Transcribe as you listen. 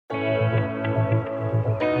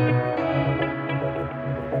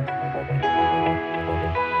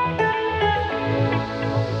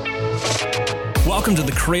Welcome to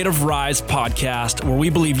the Creative Rise podcast, where we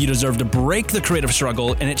believe you deserve to break the creative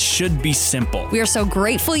struggle, and it should be simple. We are so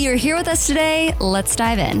grateful you're here with us today. Let's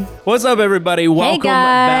dive in. What's up, everybody? Welcome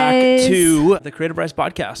back to the Creative Rise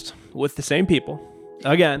podcast with the same people.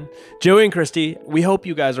 Again, Joey and Christy, we hope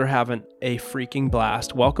you guys are having a freaking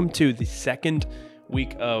blast. Welcome to the second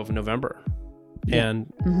week of November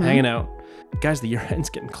and hanging out. Guys, the year end's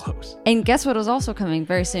getting close. And guess what is also coming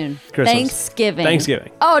very soon? Christmas.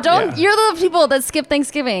 Thanksgiving. Oh, don't. Yeah. You're the people that skip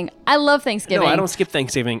Thanksgiving. I love Thanksgiving. No, I don't skip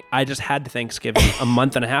Thanksgiving. I just had Thanksgiving a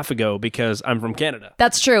month and a half ago because I'm from Canada.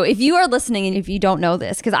 That's true. If you are listening and if you don't know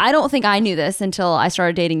this, because I don't think I knew this until I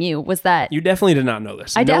started dating you, was that... You definitely did not know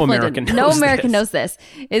this. No American knows this.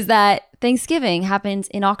 Is that Thanksgiving happens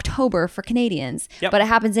in October for Canadians, but it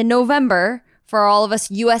happens in November for all of us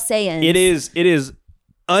USAans. It is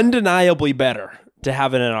undeniably better to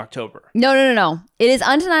have it in October. No. It is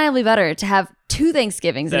undeniably better to have two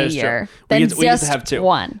Thanksgivings in a year than just to have two.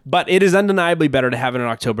 One. But it is undeniably better to have it in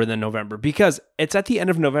October than November because it's at the end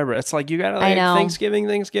of November. It's like you got Thanksgiving, and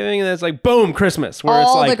then it's like boom, Christmas. Where all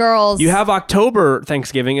it's like the girls. You have October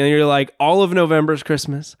Thanksgiving and you're like all of November's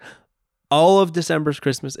Christmas. All of December's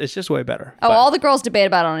Christmas. It's just way better. Oh, all the girls debate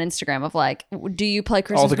about it on Instagram of like, do you play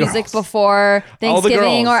Christmas music before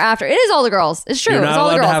Thanksgiving or after? It is all the girls. It's true. You're not it's all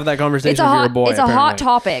allowed the girls. to have that conversation with your boy. It's a hot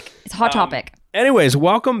topic. It's a hot topic. Anyways,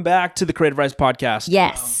 welcome back to the Creative Rise podcast.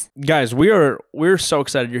 Yes. Guys, we're so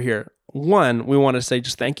excited you're here. One, we want to say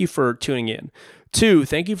just thank you for tuning in. Two,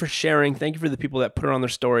 thank you for sharing. Thank you for the people that put it on their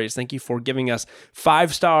stories. Thank you for giving us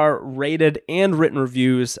 5-star rated and written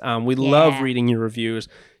reviews. We love reading your reviews.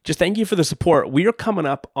 Just thank you for the support. We are coming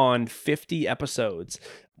up on 50 episodes,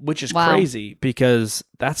 which is crazy because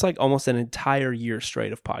that's like almost an entire year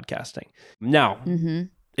straight of podcasting. Now,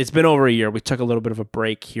 it's been over a year. We took a little bit of a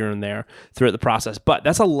break here and there throughout the process, but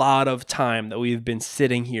that's a lot of time that we've been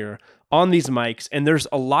sitting here on these mics. And there's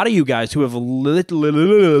a lot of you guys who have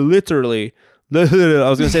literally I was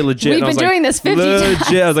going to say legit. We've been doing this 50 times.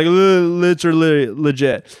 I was like, literally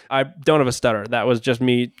legit. I don't have a stutter. That was just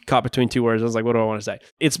me caught between two words. I was like, what do I want to say?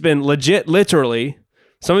 It's been legit, literally.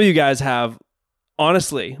 Some of you guys have,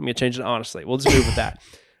 honestly, I'm going to change it to honestly. We'll just move with that.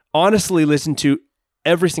 Honestly, listen to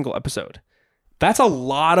every single episode. That's a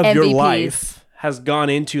lot of your life has gone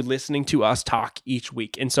into listening to us talk each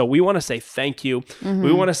week. And so we want to say thank you.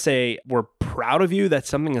 We want to say we're proud of you. That's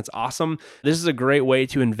something that's awesome. This is a great way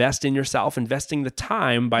to invest in yourself, investing the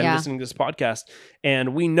time by listening to this podcast.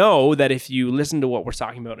 And we know that if you listen to what we're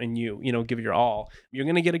talking about and you give it your all, you're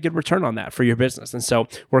going to get a good return on that for your business. And so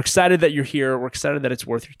we're excited that you're here. We're excited that it's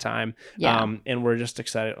worth your time. Yeah. And we're just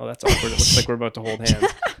excited. Oh, that's awkward. It looks like we're about to hold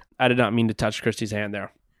hands. I did not mean to touch Christy's hand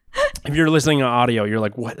there. If you're listening on audio, you're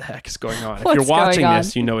like, what the heck is going on? If you're watching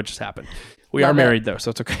this, you know what just happened. We are married though,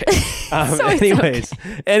 so it's okay.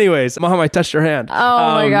 Anyways, Mom, I touched your hand.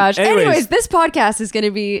 Oh my gosh. Anyways, this podcast is going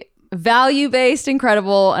to be value-based,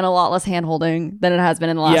 incredible, and a lot less hand-holding than it has been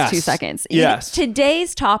in the last 2 seconds. Yes.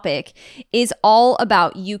 Today's topic is all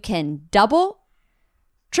about you can double,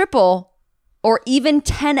 triple, or even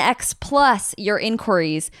 10x plus your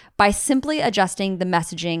inquiries by simply adjusting the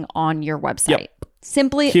messaging on your website. Yep.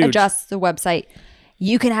 Simply adjust the website.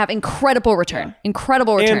 You can have incredible return.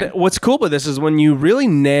 And what's cool about this is when you really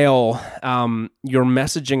nail your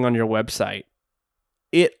messaging on your website,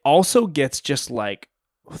 it also gets just like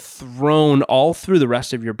thrown all through the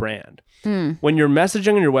rest of your brand. When your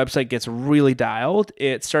messaging on your website gets really dialed,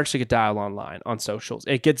 it starts to get dialed online on socials.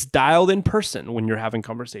 It gets dialed in person when you're having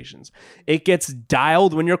conversations. It gets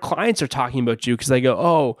dialed when your clients are talking about you because they go,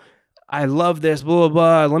 oh, I love this, blah,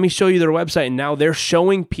 blah, blah. Let me show you their website. And now they're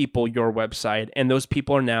showing people your website. And those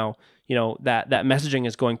people are now, that messaging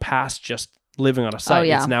is going past just living on a site.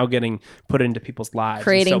 It's now getting put into people's lives.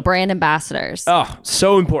 Creating brand ambassadors. Oh,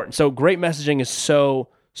 so important. So great messaging is so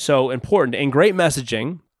important. And great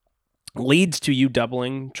messaging leads to you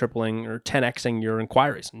doubling, tripling, or 10xing your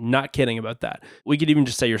inquiries. Not kidding about that. We could even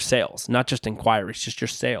just say your sales, not just inquiries, just your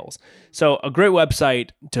sales. So a great website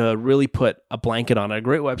to really put a blanket on it, a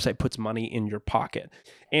great website puts money in your pocket.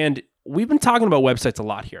 And we've been talking about websites a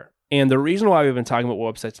lot here. And the reason why we've been talking about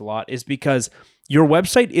websites a lot is because your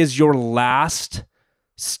website is your last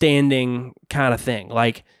standing kind of thing.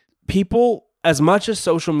 Like people, as much as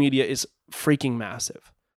social media is freaking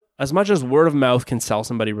massive, as much as word of mouth can sell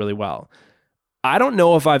somebody really well, I don't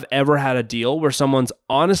know if I've ever had a deal where someone's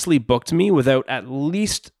honestly booked me without at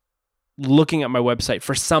least looking at my website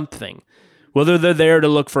for something. Whether they're there to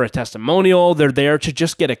look for a testimonial, they're there to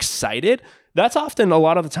just get excited. That's often a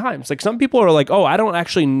lot of the times. Like some people are like, oh, I don't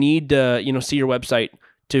actually need to, see your website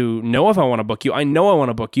to know if I want to book you. I know I want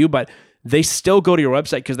to book you, but they still go to your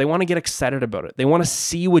website because they want to get excited about it. They want to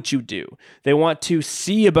see what you do. They want to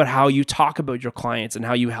see about how you talk about your clients and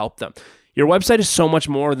how you help them. Your website is so much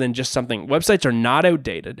more than just something. Websites are not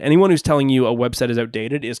outdated. Anyone who's telling you a website is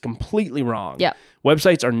outdated is completely wrong. Yeah.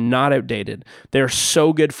 Websites are not outdated. They're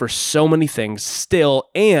so good for so many things still,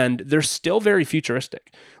 and they're still very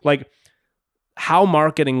futuristic. Like how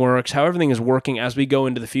marketing works, how everything is working as we go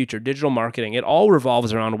into the future, digital marketing, it all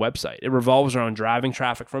revolves around a website. It revolves around driving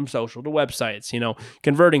traffic from social to websites,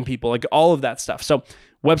 converting people, like all of that stuff. So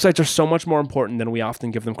websites are so much more important than we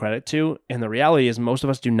often give them credit to. And the reality is most of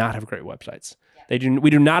us do not have great websites. We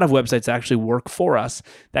do not have websites that actually work for us.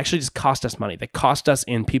 They actually just cost us money. They cost us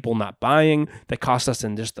in people not buying. They cost us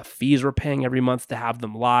in just the fees we're paying every month to have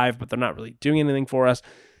them live, but they're not really doing anything for us.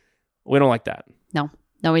 We don't like that.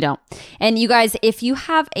 No, we don't. And you guys, if you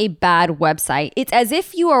have a bad website, it's as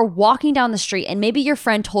if you are walking down the street and maybe your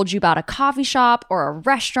friend told you about a coffee shop or a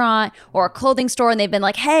restaurant or a clothing store and they've been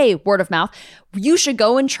like, hey, word of mouth, you should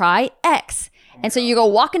go and try X. And so you go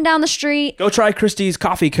walking down the street. Go try Christie's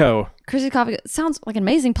Coffee Co. Christie's Coffee sounds like an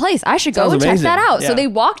amazing place. I should go and check that out. Yeah. So they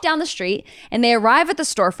walk down the street and they arrive at the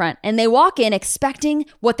storefront and they walk in expecting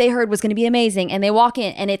what they heard was going to be amazing. And they walk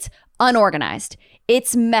in and it's unorganized.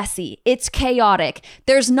 It's messy. It's chaotic.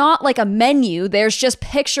 There's not like a menu. There's just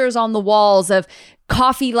pictures on the walls of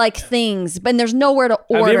coffee-like things, but there's nowhere to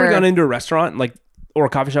order. Have you ever gone into a restaurant or a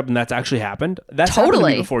coffee shop and that's actually happened? That's happened to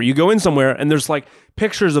me before. You go in somewhere and there's like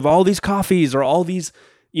pictures of all these coffees or all these,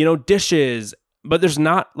 dishes, but there's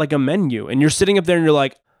not like a menu. And you're sitting up there and you're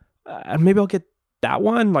like, maybe I'll get that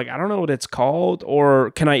one. Like, I don't know what it's called.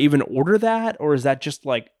 Or can I even order that? Or is that just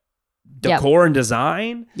like decor and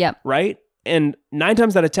design? Yep. Right? And 9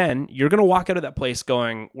 times out of 10, you're going to walk out of that place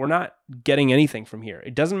going, we're not getting anything from here.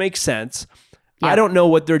 It doesn't make sense. Yep. I don't know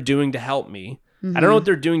what they're doing to help me. Mm-hmm. I don't know what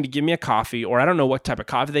they're doing to give me a coffee, or I don't know what type of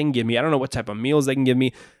coffee they can give me. I don't know what type of meals they can give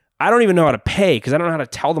me. I don't even know how to pay because I don't know how to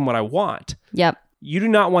tell them what I want. Yep. You do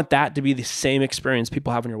not want that to be the same experience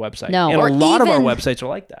people have on your website. No. And a lot of our websites are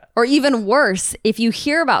like that. Or even worse, if you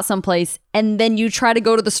hear about someplace and then you try to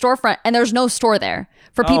go to the storefront and there's no store there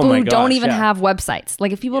for people who don't even have websites.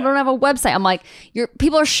 Like if people don't have a website, I'm like,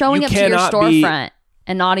 people are showing up to your storefront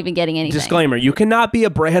and not even getting anything. Disclaimer, you cannot be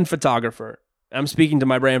a brand photographer. I'm speaking to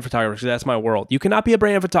my brand photographers because that's my world. You cannot be a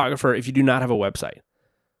brand photographer if you do not have a website.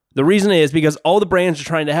 The reason is because all the brands are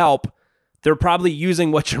trying to help, they're probably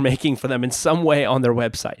using what you're making for them in some way on their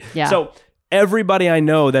website. Yeah. So everybody I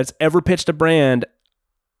know that's ever pitched a brand,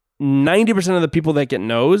 90% of the people that get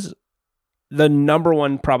no's, the number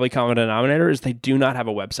one probably common denominator is they do not have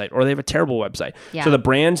a website or they have a terrible website. Yeah. So the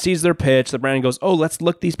brand sees their pitch, the brand goes, oh, let's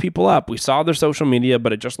look these people up. We saw their social media,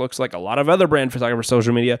 but it just looks like a lot of other brand photographers'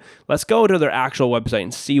 social media. Let's go to their actual website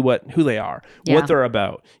and see who they are, what they're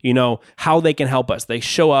about, how they can help us. They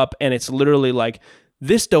show up and it's literally like,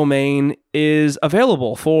 this domain is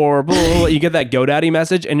available for blah, blah, blah. You get that GoDaddy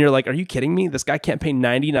message and you're like, are you kidding me? This guy can't pay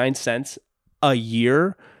 99 cents a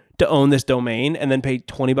year to own this domain and then pay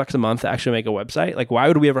 $20 a month to actually make a website. Like, why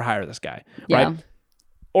would we ever hire this guy? Yeah. Right?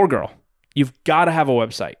 Or girl. You've got to have a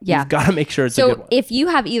website. Yeah. You've got to make sure it's a good one. So if you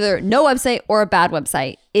have either no website or a bad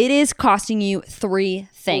website, it is costing you 3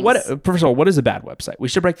 things. First of all, what is a bad website? We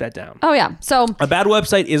should break that down. Oh, yeah. So a bad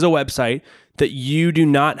website is a website that you do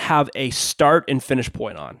not have a start and finish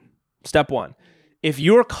point on. Step 1. If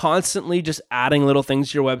you're constantly just adding little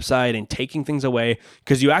things to your website and taking things away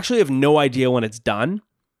because you actually have no idea when it's done,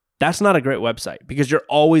 that's not a great website because you're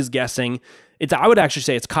always guessing. I would actually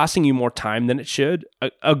say it's costing you more time than it should.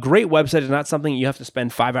 A great website is not something you have to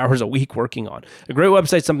spend 5 hours a week working on. A great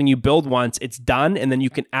website is something you build once, it's done, and then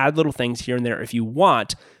you can add little things here and there if you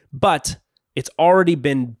want, but it's already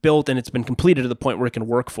been built and it's been completed to the point where it can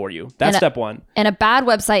work for you. That's step 1. And a bad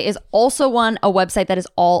website is also a website that is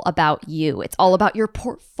all about you. It's all about your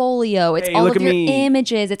portfolio. It's all of your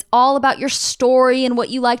images. It's all about your story and what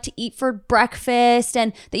you like to eat for breakfast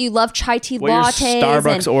and that you love chai tea lattes. What your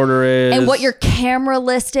Starbucks order is. And what your camera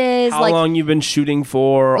list is. How long you've been shooting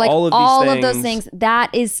for. All of these things. All of those things.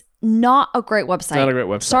 That is not a great website. It's not a great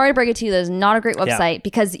website. Sorry to break it to you. That is not a great website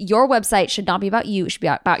because your website should not be about you. It should be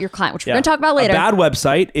about your client, which we're going to talk about later. A bad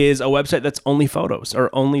website is a website that's only photos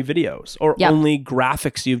or only videos or only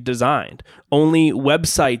graphics you've designed, only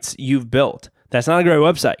websites you've built. That's not a great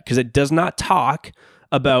website because it does not talk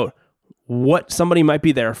about what somebody might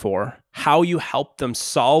be there for, how you help them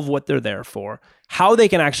solve what they're there for, how they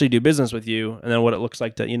can actually do business with you, and then what it looks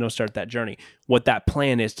like to, start that journey, what that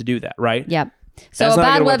plan is to do that, right? Yep. So That's a not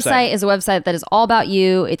bad good website is a website that is all about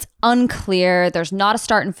you. It's unclear. There's not a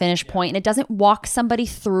start and finish point, and it doesn't walk somebody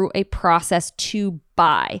through a process to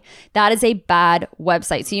buy. That is a bad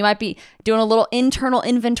website. So you might be doing a little internal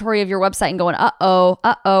inventory of your website and going,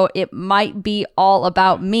 uh-oh, it might be all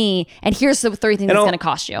about me. And here's the 3 things it's going to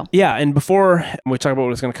cost you. Yeah. And before we talk about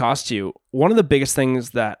what it's going to cost you, one of the biggest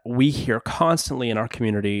things that we hear constantly in our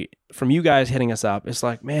community from you guys hitting us up is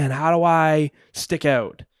like, man, how do I stick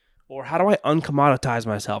out? Or how do I uncommoditize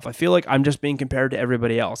myself? I feel like I'm just being compared to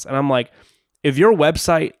everybody else. And I'm like, if your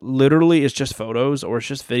website literally is just photos or it's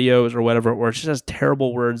just videos or whatever, or it just has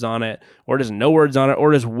terrible words on it, or it has no words on it,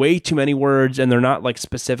 or there's way too many words and they're not like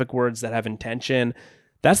specific words that have intention,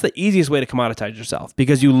 that's the easiest way to commoditize yourself,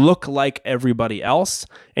 because you look like everybody else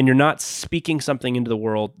and you're not speaking something into the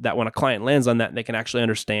world that when a client lands on that, they can actually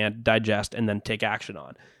understand, digest, and then take action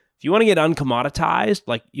on. If you want to get uncommoditized,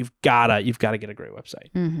 like you've got to get a great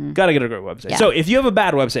website. Got to get a great website. Yeah. So if you have a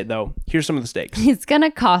bad website though, here's some of the stakes. It's going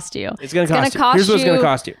to cost you. It's going to cost you. Here's what it's going to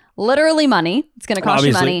cost you. Literally money. It's going to cost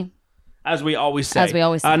you money. As we always say.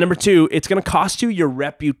 Number 2, it's going to cost you your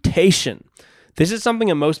reputation. This is something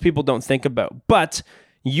that most people don't think about, but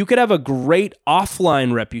you could have a great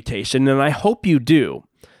offline reputation, and I hope you do.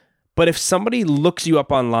 But if somebody looks you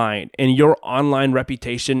up online and your online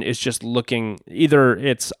reputation is just looking, either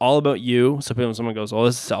it's all about you, so someone goes, oh,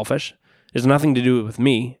 this is selfish. There's nothing to do with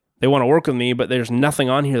me. They want to work with me, but there's nothing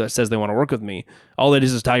on here that says they want to work with me. All it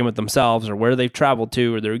is talking about themselves or where they've traveled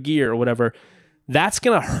to or their gear or whatever. That's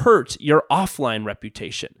going to hurt your offline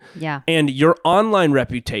reputation. Yeah. And your online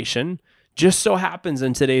reputation just so happens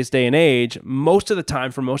in today's day and age, most of the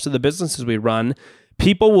time for most of the businesses we run,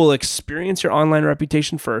 people will experience your online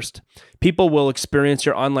reputation first. People will experience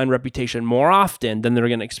your online reputation more often than they're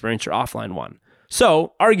going to experience your offline one.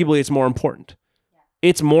 So arguably, it's more important.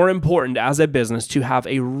 It's more important as a business to have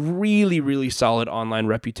a really, really solid online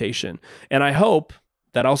reputation. And I hope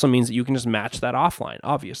that also means that you can just match that offline,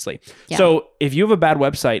 obviously. Yeah. So if you have a bad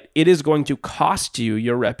website, it is going to cost you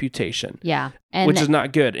your reputation. Yeah. Which is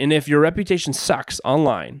not good. And if your reputation sucks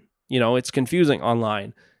online, it's confusing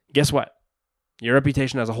online, guess what? Your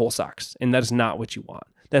reputation as a whole sucks. And that is not what you want.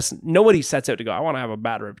 Nobody sets out to go, I want to have a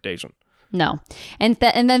bad reputation. No. And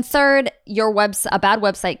then third, a bad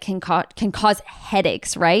website can cause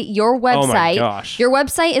headaches, right? Your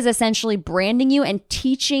website is essentially branding you and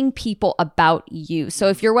teaching people about you. So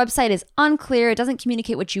if your website is unclear, it doesn't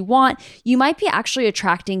communicate what you want, you might be actually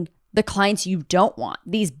attracting the clients you don't want.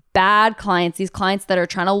 These bad clients, these clients that are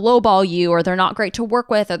trying to lowball you, or they're not great to work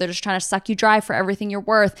with, or they're just trying to suck you dry for everything you're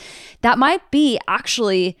worth. That might be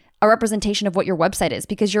actually a representation of what your website is,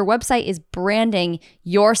 because your website is branding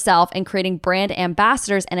yourself and creating brand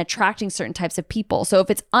ambassadors and attracting certain types of people. So if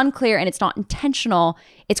it's unclear and it's not intentional,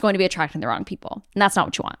 it's going to be attracting the wrong people. And that's not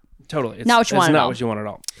what you want. Totally. It's not what you want at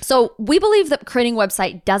all. So we believe that creating a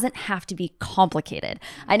website doesn't have to be complicated.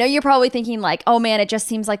 I know you're probably thinking like, oh man, it just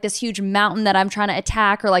seems like this huge mountain that I'm trying to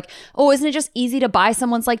attack, or like, oh, isn't it just easy to buy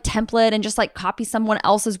someone's like template and just like copy someone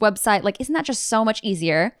else's website? Like, isn't that just so much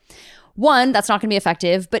easier? 1, that's not going to be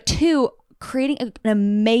effective. But 2, creating an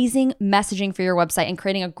amazing messaging for your website and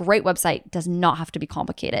creating a great website does not have to be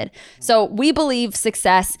complicated. So we believe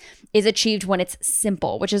success is achieved when it's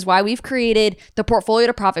simple, which is why we've created the Portfolio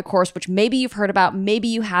to Profit course, which maybe you've heard about, maybe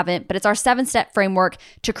you haven't, but it's our 7-step framework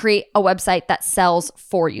to create a website that sells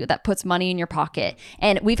for you, that puts money in your pocket.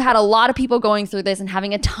 And we've had a lot of people going through this and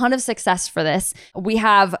having a ton of success for this. We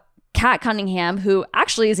have Kat Cunningham, who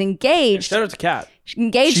actually is engaged. Shout out to Kat.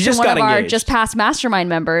 Engaged to one of our just past mastermind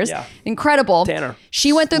members. Yeah. Incredible. Tanner.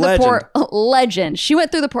 She went through legend. She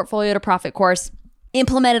went through the Portfolio to Profit course,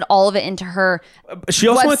 implemented all of it into her She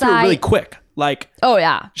also went through it really quick. Oh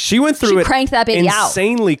yeah. She went through it cranked that baby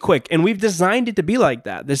insanely quick. And we've designed it to be like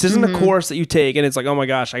that. This isn't a course that you take and it's like, oh my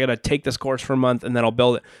gosh, I got to take this course for a month and then I'll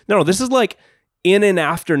build it. No, this is like in an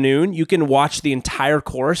afternoon, you can watch the entire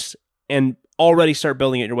course and already start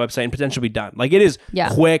building at your website and potentially be done. Like it is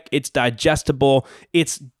quick, it's digestible,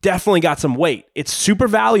 it's definitely got some weight. It's super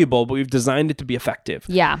valuable, but we've designed it to be effective.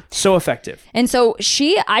 Yeah. So effective. And so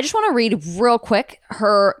I just want to read real quick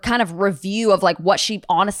her kind of review of like what she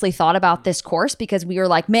honestly thought about this course, because we were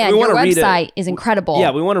like, man, your website is incredible.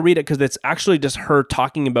 Yeah, we want to read it because it's actually just her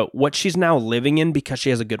talking about what she's now living in because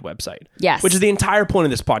she has a good website. Yes. Which is the entire point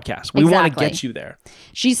of this podcast. We want to get you there.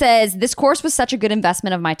 She says, this course was such a good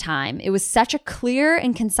investment of my time. It was such a clear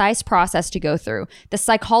and concise process to go through. The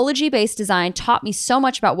psychology-based design taught me so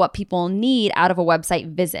much about what people need out of a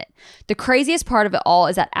website visit. The craziest part of it all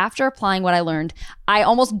is that after applying what I learned, I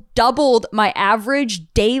almost doubled my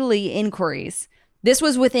average daily inquiries. This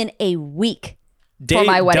was within a week for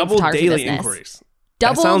my wedding photography business. Inquiries.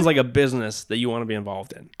 That sounds like a business that you want to be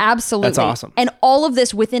involved in. Absolutely. That's awesome. And all of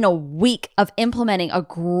this within a week of implementing a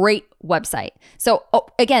great website. So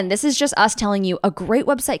again, this is just us telling you a great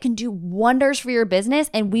website can do wonders for your business,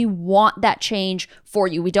 and we want that change for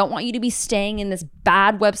you. We don't want you to be staying in this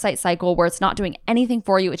bad website cycle where it's not doing anything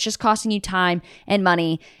for you. It's just costing you time and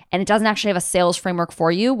money, and it doesn't actually have a sales framework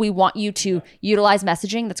for you. We want you to utilize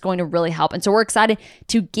messaging that's going to really help. And so we're excited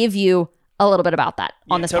to give you a little bit about that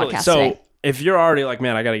on this podcast today. If you're already like,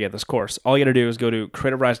 man, I got to get this course, all you got to do is go to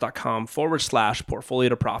creativerise.com/portfolio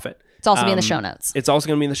to profit. It's also be in the show notes. It's also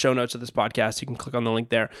going to be in the show notes of this podcast. You can click on the link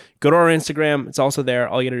there. Go to our Instagram. It's also there.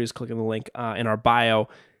 All you got to do is click on the link in our bio.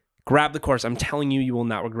 Grab the course. I'm telling you, you will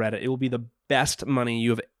not regret it. It will be the best money you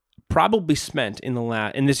have probably spent in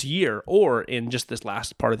this year or in just this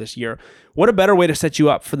last part of this year. What a better way to set you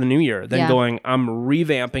up for the new year than going, I'm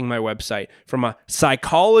revamping my website from a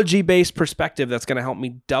psychology-based perspective that's going to help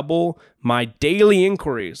me double my daily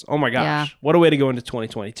inquiries. Oh my gosh. What a way to go into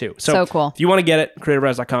 2022. So cool. If you want to get it,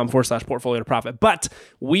 creativerise.com/portfolio to profit. But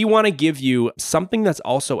we want to give you something that's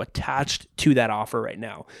also attached to that offer right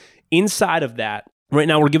now. Inside of that, right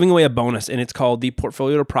now we're giving away a bonus, and it's called the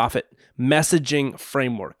Portfolio to Profit Messaging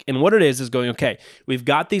Framework. And what it is going, okay, we've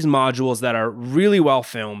got these modules that are really well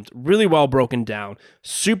filmed, really well broken down,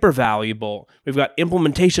 super valuable. We've got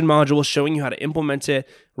implementation modules showing you how to implement it,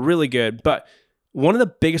 really good. But one of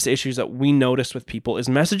the biggest issues that we notice with people is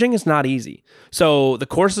messaging is not easy. So the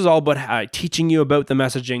course is all about teaching you about the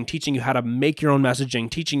messaging, teaching you how to make your own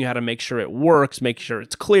messaging, teaching you how to make sure it works, make sure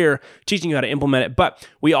it's clear, teaching you how to implement it. But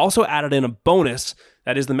we also added in a bonus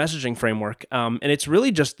that is the messaging framework. And it's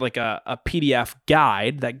really just like a PDF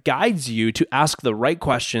guide that guides you to ask the right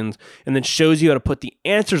questions and then shows you how to put the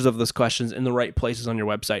answers of those questions in the right places on your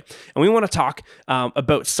website. And we want to talk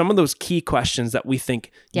about some of those key questions that we think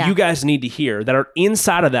you guys need to hear that are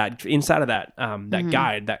inside of that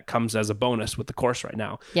guide that comes as a bonus with the course right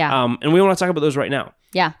now. And we want to talk about those right now.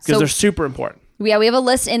 Because they're super important. We have a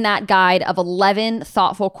list in that guide of 11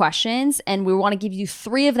 thoughtful questions, and we want to give you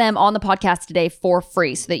 3 of them on the podcast today for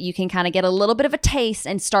free so that you can kind of get a little bit of a taste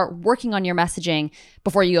and start working on your messaging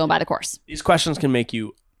before you go and buy the course. These questions can make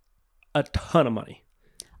you a ton of money,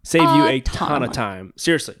 save you a ton of time.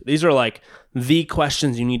 Seriously, these are like the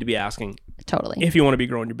questions you need to be asking. Totally. If you want to be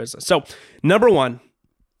growing your business. So, number 1,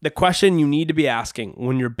 the question you need to be asking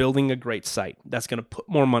when you're building a great site that's going to put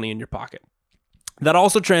more money in your pocket. That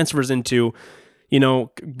also transfers into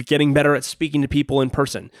getting better at speaking to people in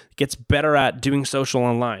person, gets better at doing social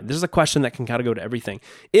online. This is a question that can kind of go to everything.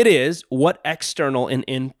 It is, what external and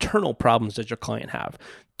internal problems does your client have?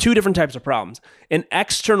 2 different types of problems. An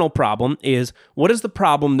external problem is, what is the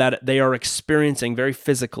problem that they are experiencing very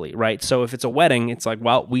physically, right? So if it's a wedding, it's like,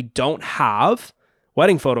 well, we don't have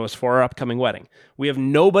wedding photos for our upcoming wedding. We have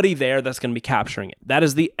nobody there that's going to be capturing it. That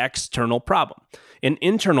is the external problem. An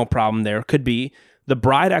internal problem there could be, the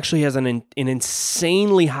bride actually has an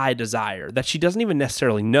insanely high desire that she doesn't even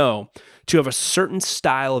necessarily know to have a certain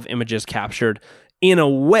style of images captured in a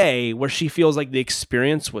way where she feels like the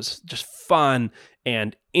experience was just fun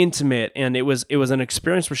and intimate. And it was an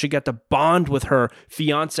experience where she got to bond with her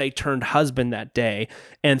fiance turned husband that day.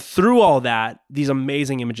 And through all that, these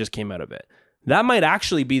amazing images came out of it. That might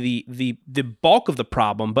actually be the bulk of the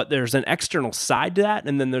problem, but there's an external side to that,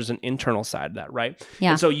 and then there's an internal side to that, right?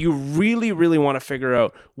 Yeah. And so you really, really want to figure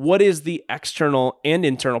out what is the external and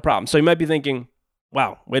internal problem. So you might be thinking,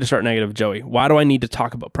 wow, way to start negative, Joey. Why do I need to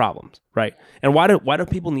talk about problems, right? And why do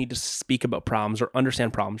people need to speak about problems or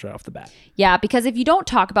understand problems right off the bat? Yeah, because if you don't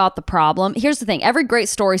talk about the problem, here's the thing. Every great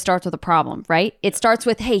story starts with a problem, right? It starts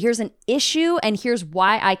with, hey, here's an issue and here's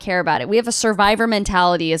why I care about it. We have a survivor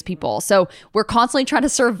mentality as people. So we're constantly trying to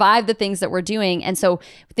survive the things that we're doing. And so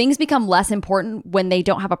things become less important when they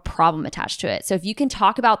don't have a problem attached to it. So if you can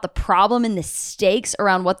talk about the problem and the stakes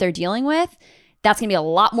around what they're dealing with, that's going to be a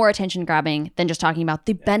lot more attention grabbing than just talking about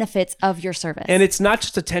the benefits of your service. And it's not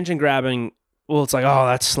just attention grabbing. Well, it's like, oh,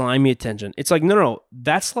 that's slimy attention. It's like, no.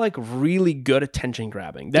 That's like really good attention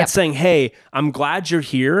grabbing. That's saying, hey, I'm glad you're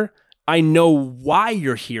here. I know why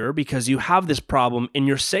you're here because you have this problem and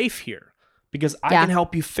you're safe here because I can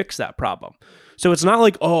help you fix that problem. So it's not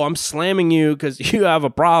like, oh, I'm slamming you because you have a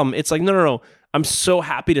problem. It's like, no. I'm so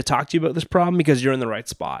happy to talk to you about this problem because you're in the right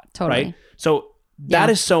spot. Totally. Right? So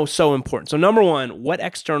that is so important. So number 1, what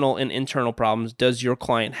external and internal problems does your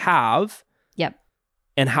client have? Yep.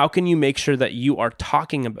 And how can you make sure that you are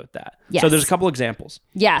talking about that? Yes. So there's a couple examples.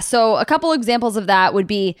 Yeah. So a couple examples of that would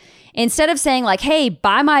be, instead of saying like, hey,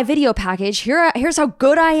 buy my video package, here's how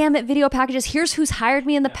good I am at video packages. Here's who's hired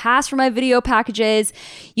me in the past for my video packages.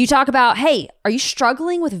 You talk about, hey, are you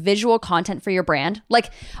struggling with visual content for your brand?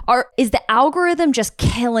 Like, is the algorithm just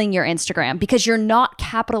killing your Instagram because you're not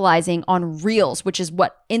capitalizing on Reels, which is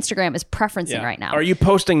what Instagram is preferencing right now? Are you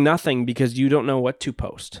posting nothing because you don't know what to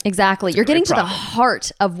post? Exactly. You're getting to the problem.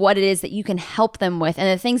 heart of what it is that you can help them with and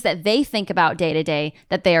the things that they think about day to day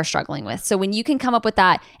that they are struggling with. So when you can come up with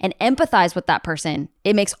that and empathize with that person,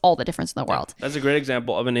 it makes all the difference in the world. That's a great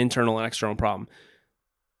example of an internal and external problem.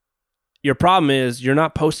 Your problem is you're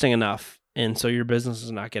not posting enough, and so your business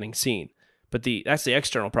is not getting seen. But that's the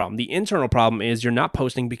external problem. The internal problem is you're not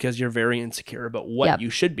posting because you're very insecure about what you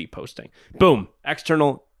should be posting. Boom.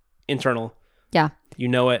 External, internal. Yeah. You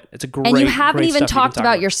know it. It's a great, and you haven't great even stuff you can talked talk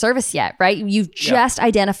about your service yet, right? You've just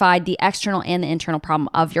identified the external and the internal problem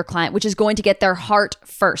of your client, which is going to get their heart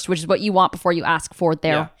first, which is what you want before you ask for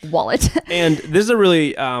their wallet. And this is a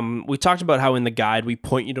really, we talked about how in the guide, we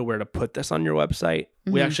point you to where to put this on your website.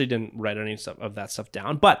 Mm-hmm. We actually didn't write any of that stuff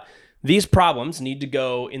down, but these problems need to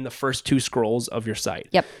go in the first 2 scrolls of your site.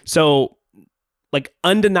 Yep. So like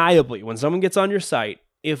undeniably, when someone gets on your site,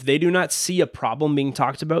 if they do not see a problem being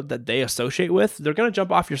talked about that they associate with, they're going to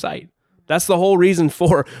jump off your site. That's the whole reason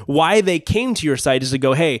for why they came to your site, is to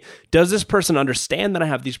go, hey, does this person understand that I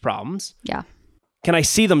have these problems? Yeah. Can I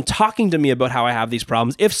see them talking to me about how I have these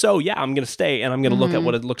problems? If so, yeah, I'm going to stay and I'm going to look at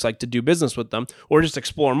what it looks like to do business with them or just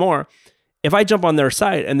explore more. If I jump on their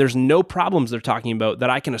site and there's no problems they're talking about that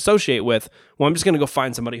I can associate with, well, I'm just going to go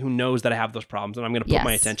find somebody who knows that I have those problems and I'm going to put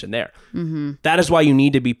my attention there. Mm-hmm. That is why you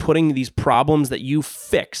need to be putting these problems that you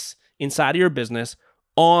fix inside of your business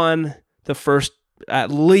on the first at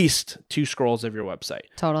least 2 scrolls of your website.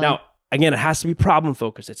 Totally. Now, again, it has to be problem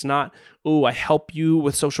focused. It's not, oh, I help you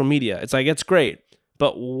with social media. It's like, it's great.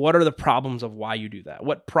 But what are the problems of why you do that?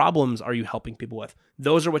 What problems are you helping people with?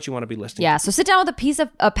 Those are what you want to be listing. Yeah. So sit down with a piece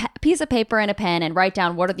of paper and a pen and write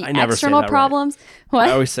down what are the external problems. Right. What?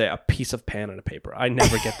 I always say a piece of pen and a paper. I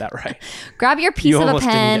never get that right. Grab your piece of a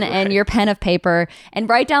pen and your pen of paper and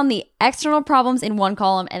write down the external problems in one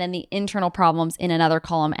column and then the internal problems in another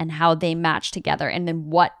column and how they match together and then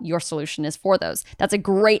what your solution is for those. That's a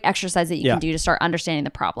great exercise that you can do to start understanding the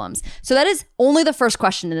problems. So that is only the first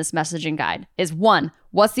question in this messaging guide is 1,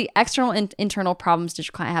 what's the external and internal problems does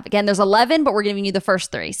your client have? Again, there's 11, but we're giving you the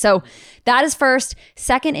first 3. So that is first.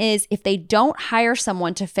 Second is if they don't hire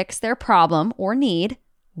someone to fix their problem or need,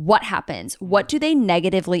 what happens? What do they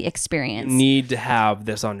negatively experience? You need to have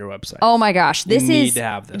this on your website. Oh my gosh. This is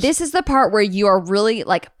the part where you are really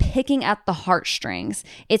like picking at the heartstrings.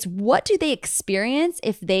 It's what do they experience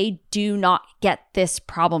if they do not get this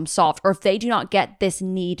problem solved or if they do not get this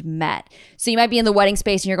need met? So you might be in the wedding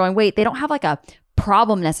space and you're going, wait, they don't have like a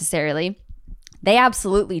problem necessarily. They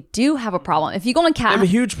absolutely do have a problem. If you go on Kat, they have a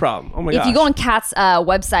huge problem. Oh my gosh. If you go on Kat's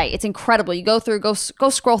website, it's incredible. You go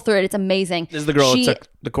scroll through it. It's amazing. This is the girl who took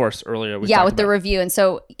the course earlier. With the review. And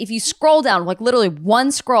so if you scroll down, like literally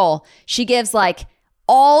one scroll, she gives like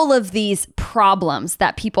all of these problems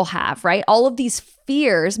that people have, right? All of these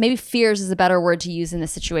fears, maybe fears is a better word to use in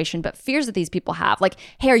this situation, but fears that these people have. Like,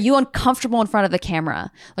 hey, are you uncomfortable in front of the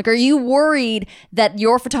camera? Like, are you worried that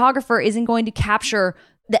your photographer isn't going to capture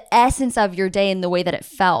the essence of your day in the way that it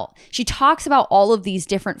felt? She talks about all of these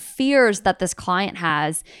different fears that this client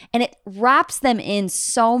has, and it wraps them in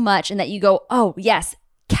so much, and that you go, oh, yes,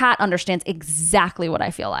 Kat understands exactly what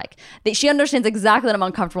I feel like. That she understands exactly that I'm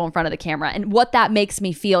uncomfortable in front of the camera and what that makes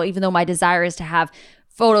me feel, even though my desire is to have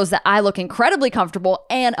photos that I look incredibly comfortable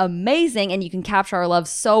and amazing, and you can capture our love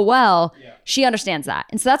so well. Yeah. She understands that.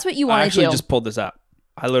 And so that's what you want to do. I actually just pulled this up.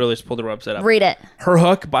 I literally just pulled her website up. Read it. Her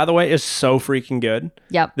hook, by the way, is so freaking good.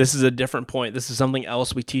 Yep. This is a different point. This is something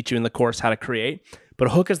else we teach you in the course how to create. But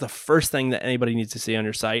a hook is the first thing that anybody needs to see on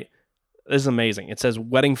your site. This is amazing. It says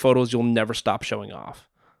wedding photos you'll never stop showing off.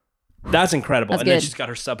 That's incredible. That's good. Then she's got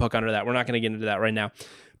her subhook under that. We're not going to get into that right now.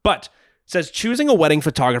 But it says choosing a wedding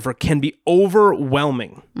photographer can be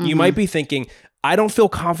overwhelming. Mm-hmm. You might be thinking, I don't feel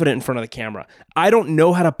confident in front of the camera. I don't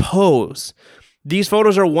know how to pose. These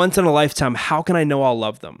photos are once in a lifetime. How can I know I'll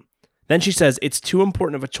love them? Then she says, it's too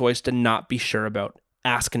important of a choice to not be sure about.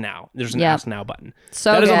 Ask now. There's an ask now button.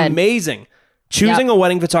 So that is good. Amazing. Choosing a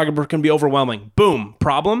wedding photographer can be overwhelming. Boom.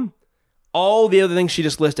 Problem? All the other things she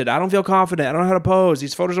just listed. I don't feel confident. I don't know how to pose.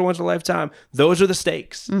 These photos are once in a lifetime. Those are the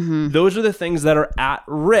stakes. Mm-hmm. Those are the things that are at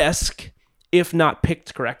risk if not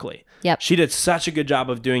picked correctly. Yep. She did such a good job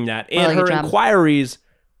of doing that. And her inquiries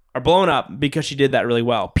are blown up because she did that really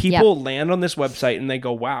well. People land on this website and they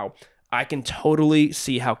go, wow, I can totally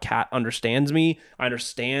see how Kat understands me. I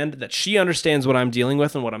understand that she understands what I'm dealing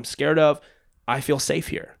with and what I'm scared of. I feel safe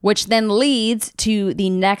here. Which then leads to the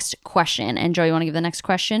next question. And Joe, you want to give the next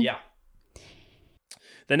question? Yeah.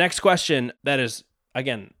 The next question that is,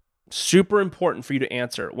 again, super important for you to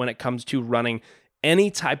answer when it comes to running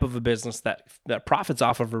any type of a business that profits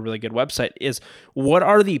off of a really good website is, what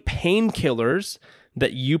are the painkillers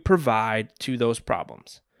that you provide to those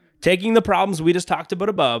problems? Taking the problems we just talked about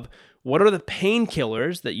above, what are the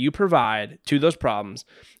painkillers that you provide to those problems?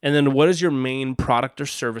 And then what is your main product or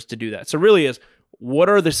service to do that? So really is, what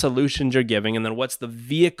are the solutions you're giving? And then what's the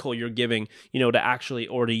vehicle you're giving, to actually,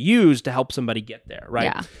 or to use to help somebody get there, right?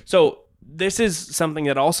 Yeah. So this is something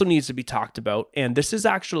that also needs to be talked about. And this is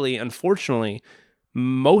actually, unfortunately,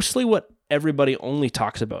 mostly what everybody only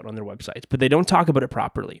talks about on their websites, but they don't talk about it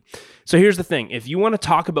properly. So here's the thing. If you want to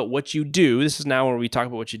talk about what you do, this is now where we talk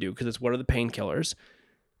about what you do, because it's what are the painkillers.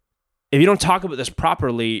 If you don't talk about this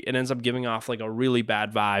properly, it ends up giving off like a really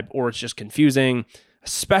bad vibe, or it's just confusing,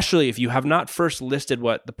 especially if you have not first listed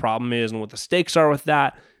what the problem is and what the stakes are with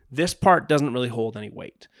that. This part doesn't really hold any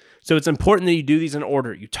weight. So it's important that you do these in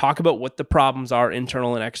order. You talk about what the problems are,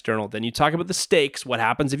 internal and external. Then you talk about the stakes, what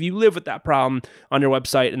happens if you live with that problem on your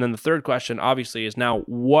website. And then the third question, obviously, is now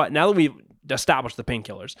that we've established the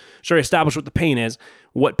painkillers, established what the pain is,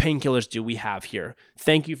 what painkillers do we have here?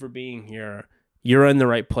 Thank you for being here. You're in the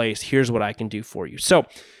right place. Here's what I can do for you. So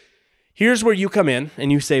here's where you come in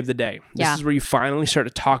and you save the day. This is where you finally start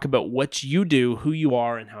to talk about what you do, who you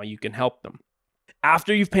are, and how you can help them.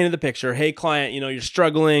 After you've painted the picture, hey client, you're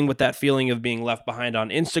struggling with that feeling of being left behind on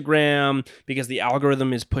Instagram because the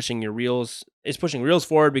algorithm is pushing reels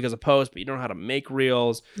forward because of posts, but you don't know how to make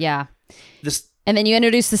reels. Yeah. And then you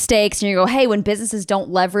introduce the stakes and you go, hey, when businesses don't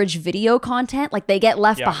leverage video content, like they get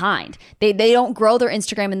left behind. They don't grow their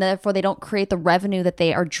Instagram, and therefore they don't create the revenue that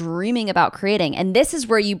they are dreaming about creating. And this is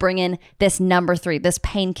where you bring in this number 3, this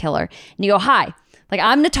painkiller. And you go, hi. Like,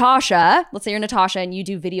 I'm Natasha. Let's say you're Natasha and you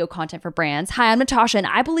do video content for brands. Hi, I'm Natasha, and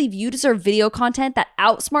I believe you deserve video content that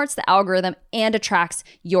outsmarts the algorithm and attracts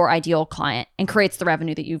your ideal client and creates the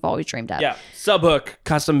revenue that you've always dreamed of. Yeah. Subhook,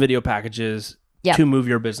 custom video packages to move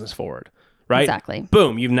your business forward, right? Exactly.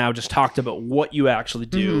 Boom. You've now just talked about what you actually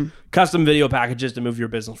do. Custom video packages to move your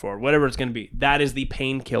business forward, whatever it's going to be. That is the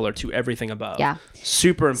painkiller to everything above. Yeah.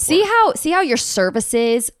 Super important. See how your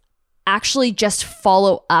services actually just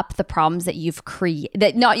follow up the problems that you've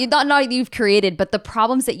created, not you've created, but the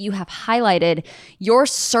problems that you have highlighted. Your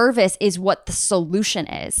service is what the solution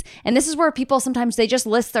is. And this is where people sometimes, they just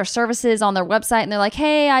list their services on their website and they're like,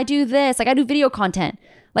 hey, I do this, like I do video content.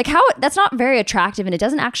 Like that's not very attractive, and it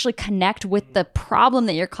doesn't actually connect with the problem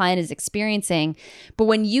that your client is experiencing. But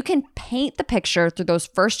when you can paint the picture through those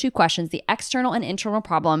first 2 questions, the external and internal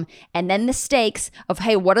problem, and then the stakes of,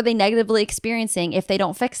 hey, what are they negatively experiencing if they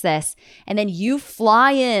don't fix this? And then you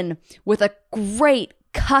fly in with a great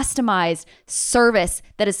customized service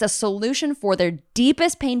that is a solution for their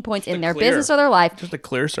deepest pain points in their business or their life. Just a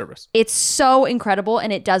clear service. It's so incredible,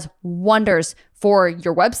 and it does wonders for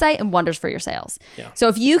your website and wonders for your sales. Yeah. So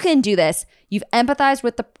if you can do this, you've empathized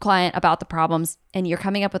with the client about the problems and you're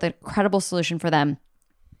coming up with an incredible solution for them.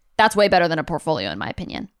 That's way better than a portfolio, in my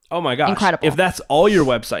opinion. Oh my gosh. Incredible. If that's all your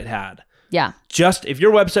website had. Yeah. Just if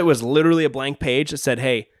your website was literally a blank page that said,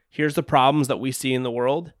 hey, here's the problems that we see in the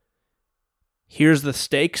world. Here's the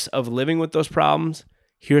stakes of living with those problems.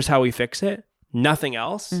 Here's how we fix it. Nothing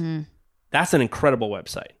else. That's an incredible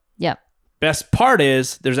website. Yep. Best part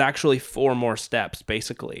is there's actually 4 more steps,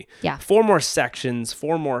 basically. Yeah. 4 more sections,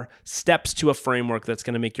 4 more steps to a framework that's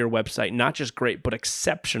going to make your website not just great, but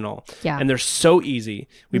exceptional. Yeah. And they're so easy.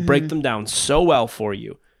 We break them down so well for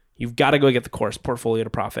you. You've got to go get the course, Portfolio to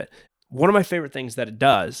Profit. One of my favorite things that it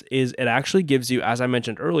does is it actually gives you, as I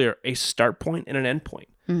mentioned earlier, a start point and an end point.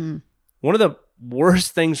 One of the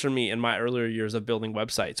worst things for me in my earlier years of building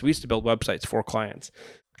websites, we used to build websites for clients.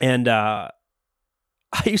 And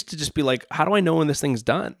I used to just be like, how do I know when this thing's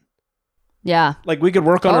done? Yeah. Like we could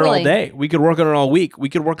work on it all day. We could work on it all week. We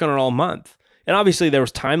could work on it all month. And obviously there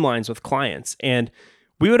was timelines with clients, and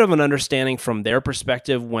we would have an understanding from their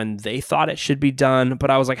perspective when they thought it should be done.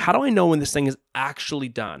 But I was like, how do I know when this thing is actually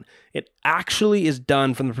done? It actually is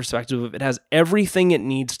done from the perspective of it has everything it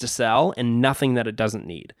needs to sell and nothing that it doesn't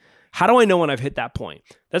need. How do I know when I've hit that point?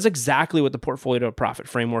 That's exactly what the Portfolio to Profit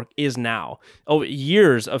framework is now. Over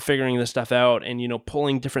years of figuring this stuff out and,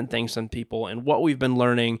 pulling different things from people and what we've been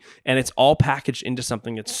learning, and it's all packaged into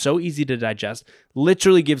something that's so easy to digest,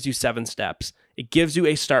 literally gives you 7 steps. It gives you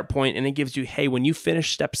a start point, and it gives you, hey, when you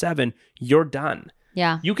finish step 7, you're done.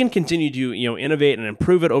 Yeah. You can continue to, innovate and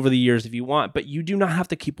improve it over the years if you want, but you do not have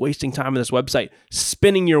to keep wasting time on this website,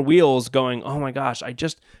 spinning your wheels going, oh my gosh, I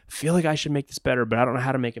just feel like I should make this better, but I don't know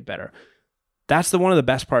how to make it better. That's one of the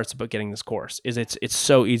best parts about getting this course is it's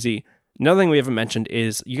so easy. Another thing we haven't mentioned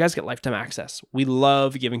is you guys get lifetime access. We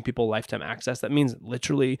love giving people lifetime access. That means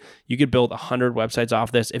literally you could build 100 websites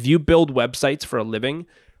off this. If you build websites for a living,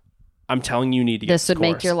 I'm telling you, need to get this would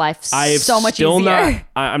course. Make your life so much easier.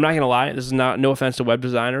 I'm not going to lie. This is no offense to web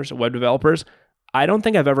designers, web developers. I don't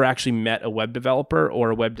think I've ever actually met a web developer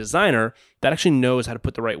or a web designer that actually knows how to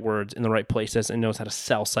put the right words in the right places and knows how to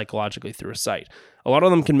sell psychologically through a site. A lot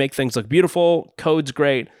of them can make things look beautiful, code's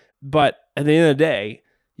great, but at the end of the day,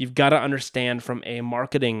 you've got to understand from a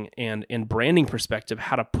marketing and branding perspective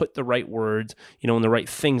how to put the right words, and the right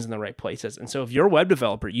things in the right places. And so if you're a web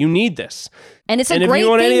developer, you need this. And it's if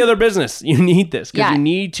you own any other business, you need this because you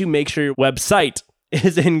need to make sure your website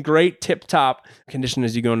is in great tip-top condition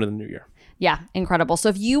as you go into the new year. Yeah, incredible. So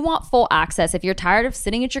if you want full access, if you're tired of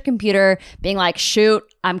sitting at your computer being like, shoot,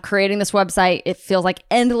 I'm creating this website, it feels like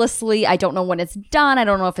endlessly, I don't know when it's done, I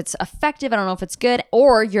don't know if it's effective, I don't know if it's good,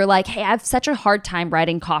 or you're like, hey, I have such a hard time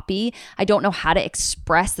writing copy, I don't know how to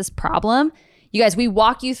express this problem. You guys, we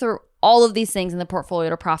walk you through all of these things in the Portfolio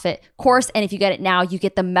to Profit course, and if you get it now, you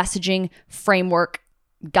get the messaging framework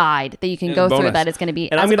guide that you can go through that is going to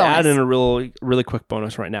be and I'm going to add in a really, really quick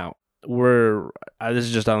bonus right now. This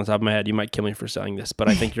is just on the top of my head. You might kill me for saying this, but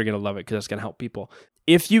I think you're going to love it because it's going to help people.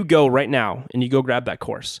 If you go right now and you go grab that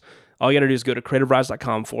course, all you got to do is go to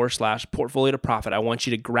creativerise.com/portfolio to profit. I want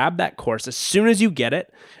you to grab that course. As soon as you get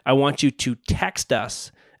it, I want you to text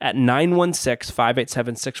us at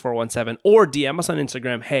 916-587-6417 or DM us on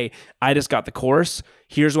Instagram. Hey, I just got the course.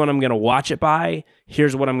 Here's when I'm going to watch it by.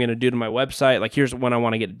 Here's what I'm going to do to my website. Like, here's when I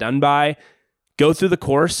want to get it done by. Go through the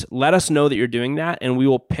course, let us know that you're doing that, and we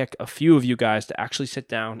will pick a few of you guys to actually sit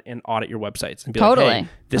down and audit your websites and be like, hey,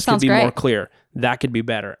 this could be more clear. That could be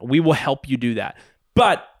better. We will help you do that.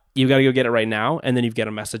 But you've got to go get it right now, and then you've got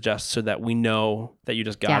to message us so that we know that you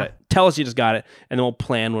just got it. Tell us you just got it, and then we'll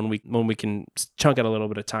plan when we can chunk out a little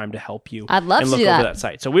bit of time to help you. I'd love and to look do over that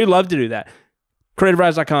site. So we'd love to do that.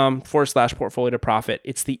 creativerise.com/portfolio to profit.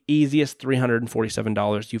 It's the easiest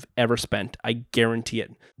 $347 you've ever spent. I guarantee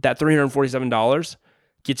it. That $347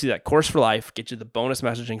 gets you that course for life, gets you the bonus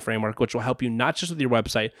messaging framework, which will help you not just with your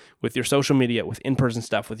website, with your social media, with in-person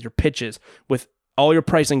stuff, with your pitches, with all your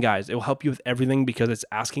pricing guides. It will help you with everything because it's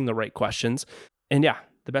asking the right questions. And yeah,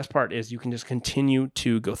 the best part is you can just continue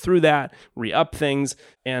to go through that, re-up things,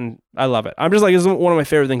 and I love it. I'm just like, this is one of my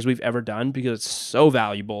favorite things we've ever done because it's so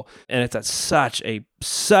valuable and it's at such a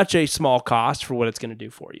small cost for what it's going to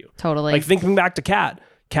do for you. Totally. Like thinking back to Kat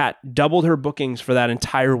doubled her bookings for that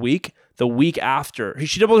entire week. The week after,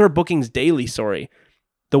 she doubled her bookings daily,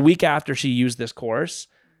 the week after she used this course.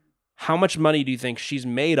 How much money do you think she's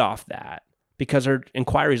made off that? Because her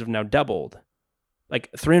inquiries have now doubled. Like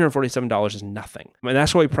 $347 is nothing. I mean,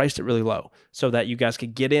 that's why we priced it really low so that you guys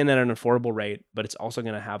could get in at an affordable rate, but it's also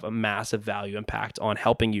going to have a massive value impact on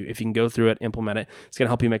helping you. If you can go through it, implement it, it's going to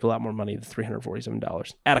help you make a lot more money than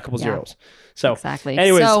 $347. Add a couple zeros. So exactly.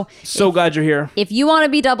 Anyways, so glad you're here. If you want to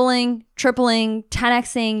be doubling, tripling,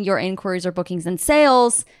 10xing your inquiries or bookings and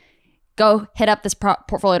sales, go hit up this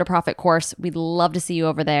Portfolio to Profit course. We'd love to see you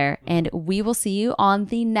over there. And we will see you on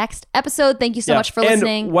the next episode. Thank you so much for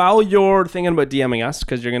listening. And while you're thinking about DMing us,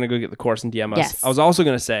 because you're going to go get the course and DM us, I was also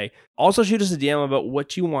going to say, also shoot us a DM about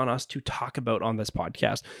what you want us to talk about on this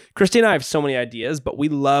podcast. Christy and I have so many ideas, but we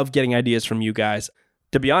love getting ideas from you guys.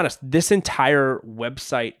 To be honest, this entire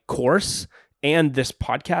website course and this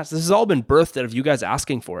podcast, this has all been birthed out of you guys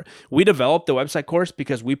asking for it. We developed the website course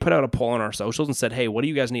because we put out a poll on our socials and said, hey, what do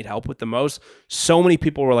you guys need help with the most? So many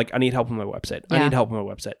people were like, I need help with my website. I need help with my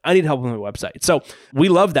website. I need help with my website. So we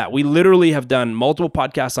love that. We literally have done multiple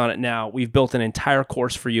podcasts on it now. We've built an entire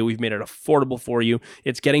course for you. We've made it affordable for you.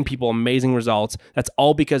 It's getting people amazing results. That's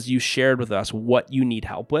all because you shared with us what you need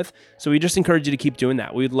help with. So we just encourage you to keep doing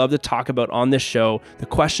that. We'd love to talk about on this show the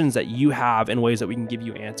questions that you have and ways that we can give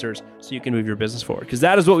you answers so you can move your business forward, because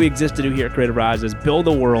that is what we exist to do here at Creative Rise, is build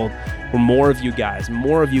a world where more of you guys,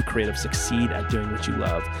 more of you creatives succeed at doing what you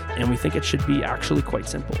love. And we think it should be actually quite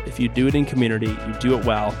simple. If you do it in community, you do it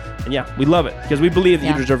well. And yeah, we love it because we believe that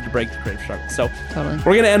you deserve to break the creative struggle. So we're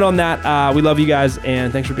going to end on that. We love you guys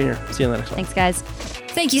and thanks for being here. See you in the next one. Thanks, guys.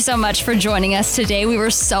 Thank you so much for joining us today. We were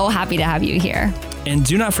so happy to have you here. And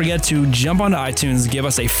do not forget to jump onto iTunes, give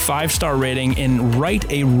us a 5-star rating, and write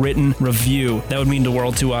a written review. That would mean the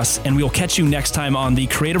world to us. And we will catch you next time on the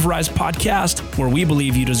Creative Rise podcast, where we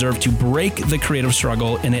believe you deserve to break the creative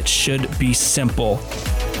struggle, and it should be simple.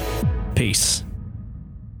 Peace.